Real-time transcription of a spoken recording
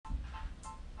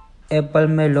Apple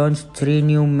may launch 3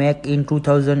 new Mac in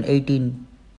 2018.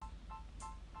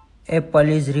 Apple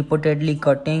is reportedly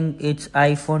cutting its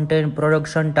iPhone X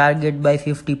production target by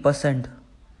 50%.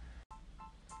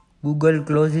 Google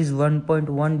closes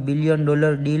 $1.1 billion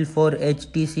deal for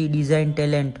HTC design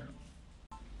talent.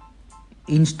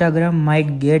 Instagram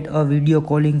might get a video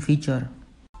calling feature.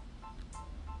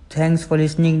 Thanks for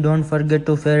listening. Don't forget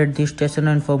to favorite this station,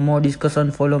 and for more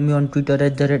discussion follow me on Twitter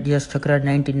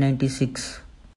 @YasChakra1996.